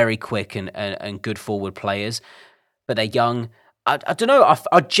 They're very quick and good forward players, but they're young. I don't know,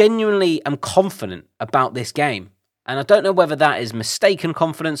 I genuinely am confident about this game. And I don't know whether that is mistaken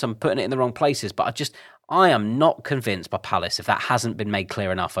confidence, I'm putting it in the wrong places, but I am not convinced by Palace, if that hasn't been made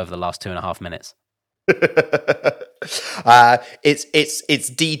clear enough over the last 2.5 minutes. It's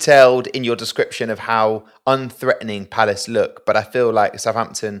detailed in your description of how unthreatening Palace look, but I feel like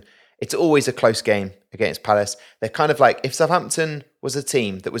Southampton, it's always a close game against Palace. They're kind of like, if Southampton was a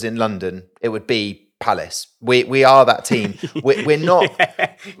team that was in London, it would be Palace. We are that team. We're not.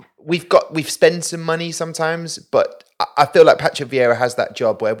 We've spent some money sometimes, but I feel like Patrick Vieira has that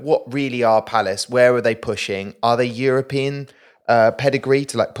job where what really are Palace? Where are they pushing? Are they European pedigree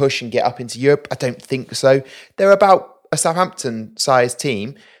to like push and get up into Europe? I don't think so. They're about a Southampton-sized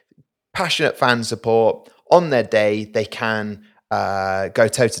team, passionate fan support. On their day, they can go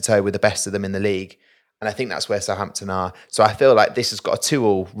toe-to-toe with the best of them in the league. And I think that's where Southampton are. So I feel like this has got a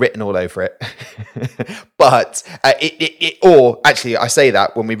 2-2 written all over it. But or actually, I say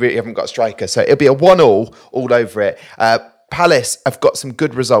that when we really haven't got a striker. So it'll be a 1-1 all over it. Palace have got some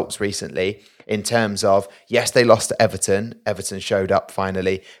good results recently in terms of, yes, they lost to Everton. Everton showed up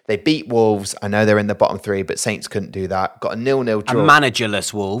finally. They beat Wolves. I know they're in the bottom 3, but Saints couldn't do that. Got a 0-0 draw. A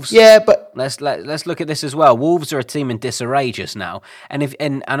managerless Wolves. Yeah, but let's look at this as well. Wolves are a team in disarray just now.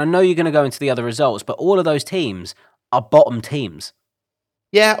 And I know you're going to go into the other results, but all of those teams are bottom teams.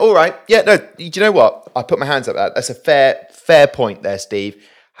 Yeah, all right. Yeah, no, do you know what? I put my hands up that. That's a fair point there, Steve.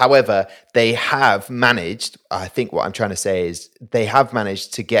 However, they have managed, I think what I'm trying to say is they have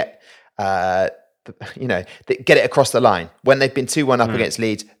managed to get get it across the line. When they've been 2-1 up against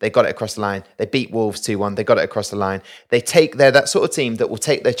Leeds, they got it across the line. They beat Wolves 2-1, they got it across the line. They're that sort of team that will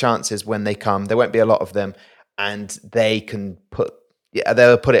take their chances when they come. There won't be a lot of them, and they can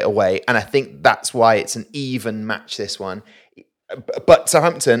they'll put it away. And I think that's why it's an even match, this one. But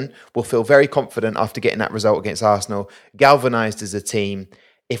Southampton will feel very confident after getting that result against Arsenal, galvanised as a team.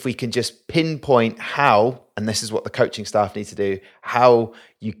 If we can just pinpoint how, and this is what the coaching staff need to do, how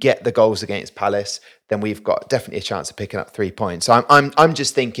you get the goals against Palace, then we've got definitely a chance of picking up 3 points. So I'm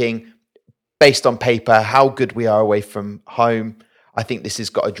just thinking, based on paper, how good we are away from home. I think this has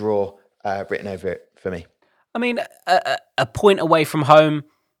got a draw written over it for me. I mean, a point away from home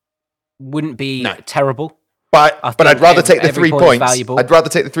wouldn't be terrible. But I'd rather take the 3 points. I'd rather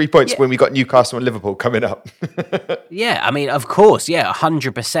take the 3 points when we got Newcastle and Liverpool coming up. Yeah, I mean, of course,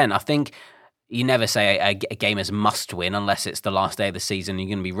 100%. I think you never say a game is must win unless it's the last day of the season. You're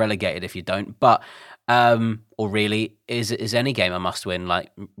going to be relegated if you don't. But or really, is any game a must win?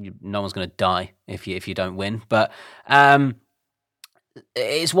 Like, no one's going to die if you don't win. But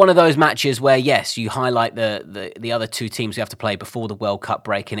it's one of those matches where, yes, you highlight the other two teams you have to play before the World Cup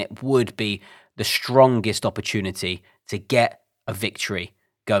break, and it would be the strongest opportunity to get a victory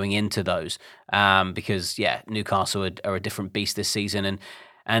going into those, because Newcastle are a different beast this season,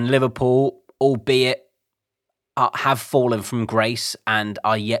 and Liverpool, albeit have fallen from grace and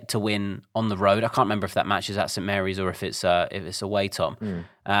are yet to win on the road. I can't remember if that match is at St Mary's or if it's away, Tom.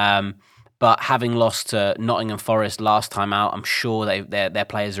 But having lost to Nottingham Forest last time out, I'm sure their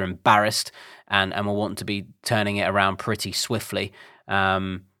players are embarrassed and will want to be turning it around pretty swiftly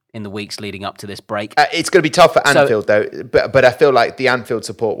in the weeks leading up to this break. It's going to be tough for Anfield, though. But I feel like the Anfield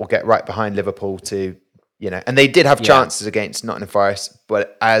support will get right behind Liverpool to, and they did have chances against Nottingham Forest.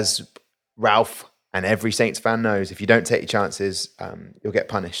 But as Ralph and every Saints fan knows, if you don't take your chances, you'll get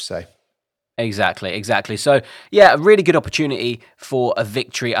punished. So Exactly. So, yeah, a really good opportunity for a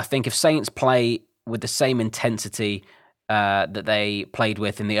victory. I think if Saints play with the same intensity that they played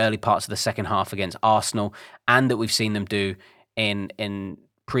with in the early parts of the second half against Arsenal, and that we've seen them do in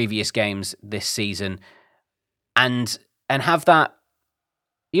previous games this season, and have that.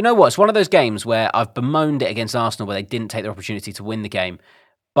 You know what? It's one of those games where I've bemoaned it against Arsenal where they didn't take their opportunity to win the game.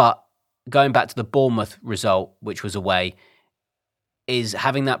 But going back to the Bournemouth result, which was away, is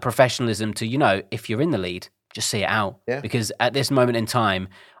having that professionalism to, if you're in the lead, just see it out. Yeah. Because at this moment in time,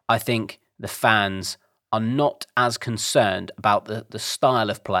 I think the fans are not as concerned about the style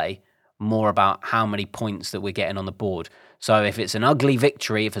of play, more about how many points that we're getting on the board. So if it's an ugly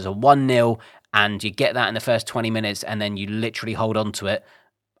victory, if it's a 1-0 and you get that in the first 20 minutes and then you literally hold on to it,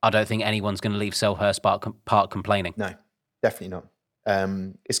 I don't think anyone's going to leave Selhurst Park complaining. No, definitely not.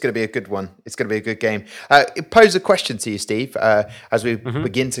 It's going to be a good one. It's going to be a good game. Pose a question to you, Steve, as we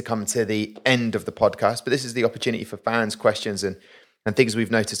begin to come to the end of the podcast. But this is the opportunity for fans' questions and things we've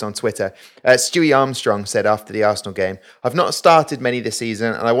noticed on Twitter. Stewie Armstrong said after the Arsenal game, "I've not started many this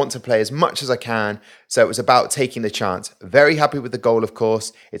season and I want to play as much as I can. So it was about taking the chance. Very happy with the goal, of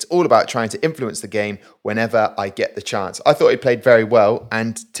course. It's all about trying to influence the game whenever I get the chance." I thought he played very well,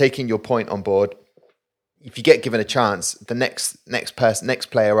 and taking your point on board, if you get given a chance, the next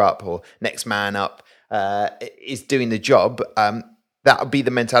player up or next man up is doing the job. That would be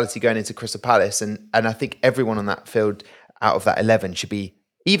the mentality going into Crystal Palace, and I think everyone on that field out of that 11 should be,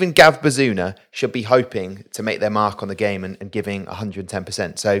 even Gav Bazuna should be hoping to make their mark on the game and giving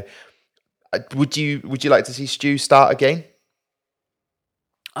 110%. So, would you like to see Stu start again?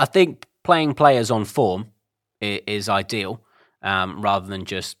 I think playing players on form is ideal. Rather than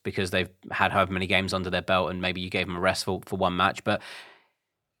just because they've had however many games under their belt and maybe you gave them a rest for one match. But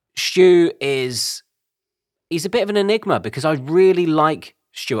Stu he's a bit of an enigma because I really like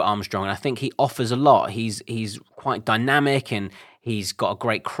Stuart Armstrong and I think he offers a lot. He's quite dynamic and he's got a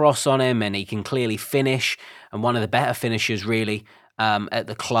great cross on him and he can clearly finish and one of the better finishers really at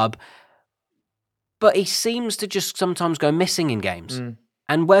the club. But he seems to just sometimes go missing in games.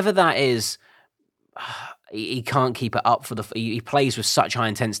 And whether that is... He can't keep it up he plays with such high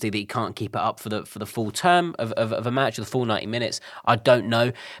intensity that he can't keep it up for the full term of a match, the full 90 minutes. I don't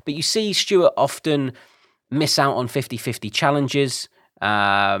know. But you see Stuart often miss out on 50-50 challenges.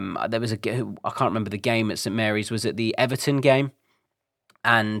 There was I can't remember the game at St Mary's. Was it the Everton game?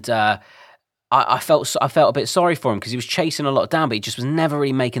 And I felt a bit sorry for him because he was chasing a lot down, but he just was never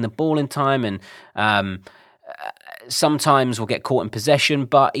really making the ball in time. And sometimes we'll get caught in possession,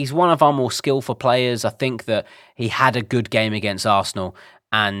 but he's one of our more skillful players. I think that he had a good game against Arsenal,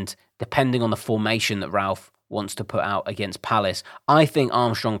 and depending on the formation that Ralph wants to put out against Palace, I think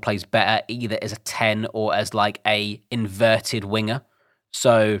Armstrong plays better either as a 10 or as like a inverted winger.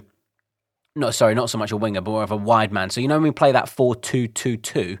 So, not so much a winger, but more of a wide man. So when we play that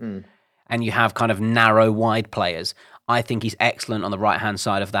 4-2-2-2 and you have kind of narrow wide players, I think he's excellent on the right-hand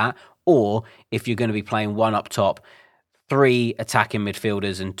side of that. Or if you're going to be playing one up top, 3 attacking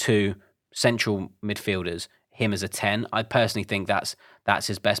midfielders and 2 central midfielders, him as a 10, I personally think that's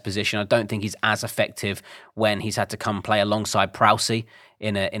his best position. I don't think he's as effective when he's had to come play alongside Prowsey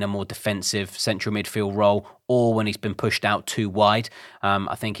in a more defensive central midfield role, or when he's been pushed out too wide.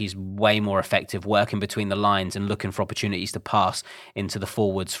 I think he's way more effective working between the lines and looking for opportunities to pass into the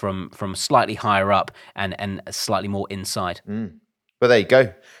forwards from slightly higher up and slightly more inside. Well, there you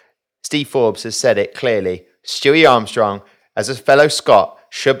go. Steve Forbes has said it clearly. Stewie Armstrong, as a fellow Scot,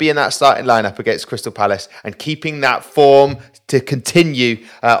 should be in that starting lineup against Crystal Palace and keeping that form to continue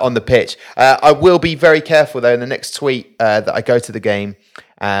on the pitch. I will be very careful, though, in the next tweet that I go to the game.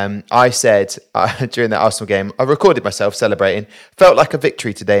 I said during the Arsenal game, I recorded myself celebrating. Felt like a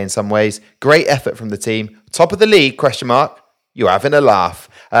victory today in some ways. Great effort from the team. Top of the league, ? You're having a laugh.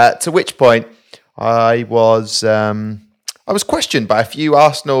 To which point I was questioned by a few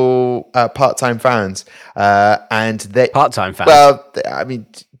Arsenal part-time fans, and they part-time fans. Well, I mean,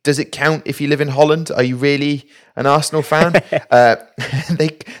 does it count if you live in Holland? Are you really an Arsenal fan?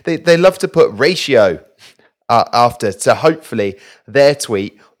 They love to put ratio after, so hopefully their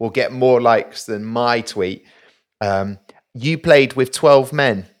tweet will get more likes than my tweet. You played with 12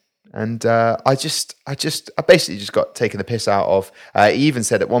 men. And I basically just got taken the piss out of. He even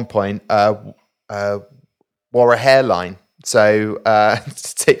said at one point, wore a hairline. So,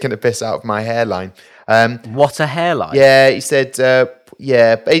 taking a piss out of my hairline. What a hairline. Yeah, he said,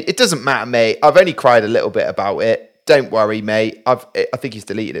 it doesn't matter, mate. I've only cried a little bit about it. Don't worry, mate. I think he's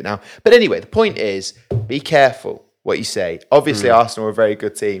deleted it now. But anyway, the point is, be careful what you say. Obviously, Arsenal are a very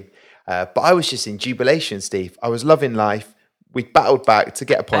good team. But I was just in jubilation, Steve. I was loving life. We battled back to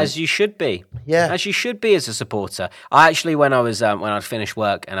get a point. As you should be. Yeah. As you should be as a supporter. I actually, when I'd finished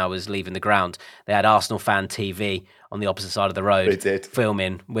work and I was leaving the ground, they had Arsenal Fan TV on the opposite side of the road. They did.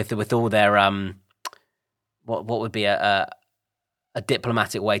 Filming with all their, what would be a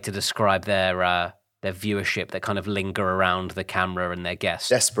diplomatic way to describe their viewership that kind of linger around the camera and their guests.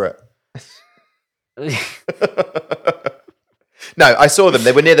 Desperate. No, I saw them.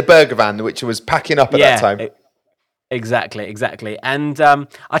 They were near the burger van, which was packing up at that time. Exactly. And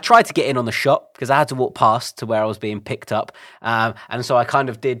I tried to get in on the shot because I had to walk past to where I was being picked up. And so I kind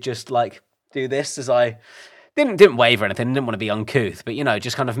of did just like do this as I didn't wave or anything, didn't want to be uncouth, but,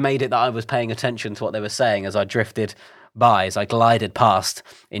 just kind of made it that I was paying attention to what they were saying as I drifted by, as I glided past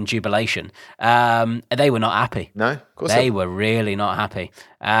in jubilation. They were not happy. No, of course they were really not happy.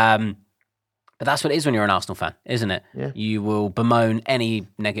 But that's what it is when you're an Arsenal fan, isn't it? Yeah. You will bemoan any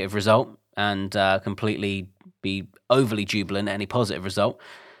negative result and completely be overly jubilant at any positive result.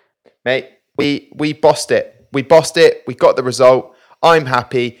 Mate, we bossed it. We bossed it. We got the result. I'm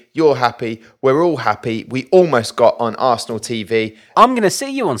happy. You're happy. We're all happy. We almost got on Arsenal TV. I'm going to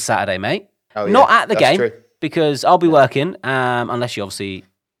see you on Saturday, mate. Oh, yeah, not at the game, true. Because I'll be working, unless you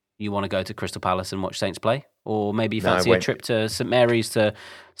want to go to Crystal Palace and watch Saints play. Or maybe you fancy a trip to St Mary's to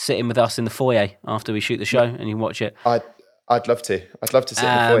sit in with us in the foyer after we shoot the show and you can watch it. I'd love to. I'd love to sit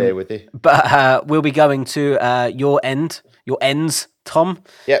in the foyer with you. But we'll be going to your ends, Tom.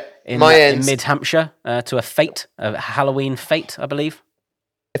 Yep, in Mid Hampshire to a Halloween fete, I believe.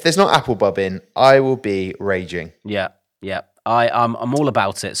 If there's not Applebub in, I will be raging. Yeah. I'm all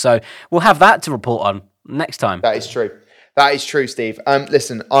about it. So we'll have that to report on next time. That is true, Steve.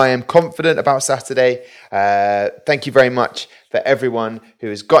 Listen, I am confident about Saturday. Thank you very much for everyone who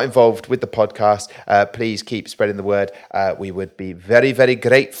has got involved with the podcast. Please keep spreading the word. We would be very, very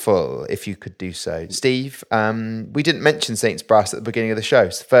grateful if you could do so. Steve, we didn't mention Saints Brass at the beginning of the show.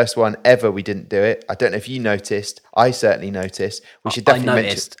 It's the first one ever we didn't do it. I don't know if you noticed. I certainly noticed. We should definitely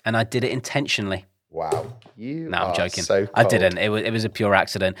mention. And I did it intentionally. Wow. I'm joking. So I didn't. It was a pure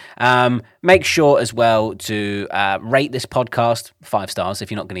accident. Make sure as well to rate this podcast 5 stars. If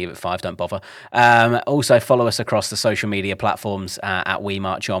you're not going to give it 5, don't bother. Also follow us across the social media platforms at We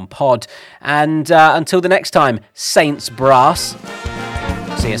March On Pod. And until the next time, Saints Brass.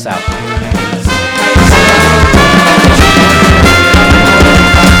 See us out.